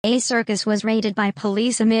A circus was raided by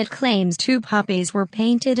police amid claims two puppies were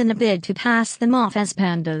painted in a bid to pass them off as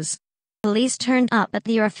pandas. Police turned up at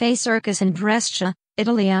the Orfei Circus in Brescia,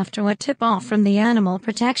 Italy after a tip-off from the Animal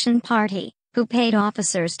Protection Party, who paid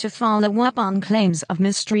officers to follow up on claims of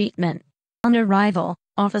mistreatment. On arrival,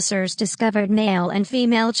 officers discovered male and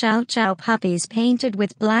female Chow Chow puppies painted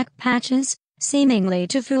with black patches, seemingly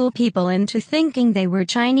to fool people into thinking they were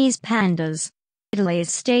Chinese pandas.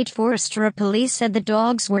 Italy's state forestry police said the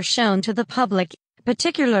dogs were shown to the public,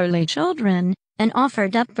 particularly children, and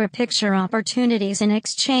offered up for picture opportunities in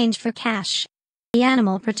exchange for cash. The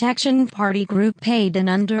Animal Protection Party group paid an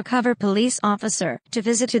undercover police officer to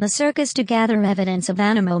visit the circus to gather evidence of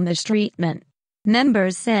animal mistreatment.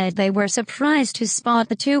 Members said they were surprised to spot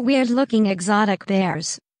the two weird-looking exotic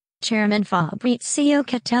bears. Chairman Fabrizio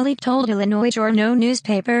Catelli told Il Giorno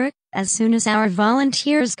newspaper, "As soon as our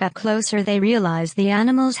volunteers got closer they realized the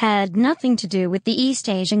animals had nothing to do with the East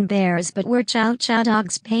Asian bears but were Chow Chow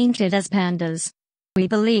dogs painted as pandas. We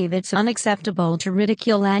believe it's unacceptable to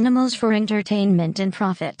ridicule animals for entertainment and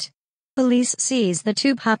profit." Police seized the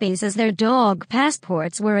two puppies as their dog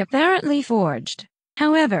passports were apparently forged.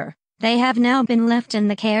 However, they have now been left in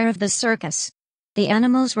the care of the circus. The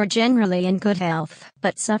animals were generally in good health,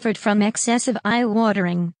 but suffered from excessive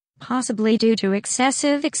eye-watering, possibly due to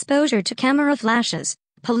excessive exposure to camera flashes,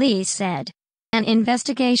 police said. An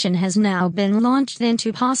investigation has now been launched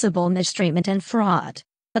into possible mistreatment and fraud,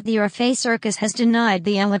 but the Orfei Circus has denied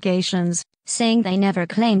the allegations, saying they never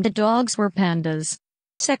claimed the dogs were pandas.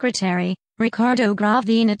 Secretary Riccardo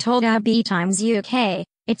Gravina told AB Times UK,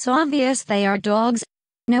 "It's obvious they are dogs.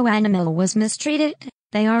 No animal was mistreated,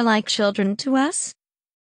 they are like children to us."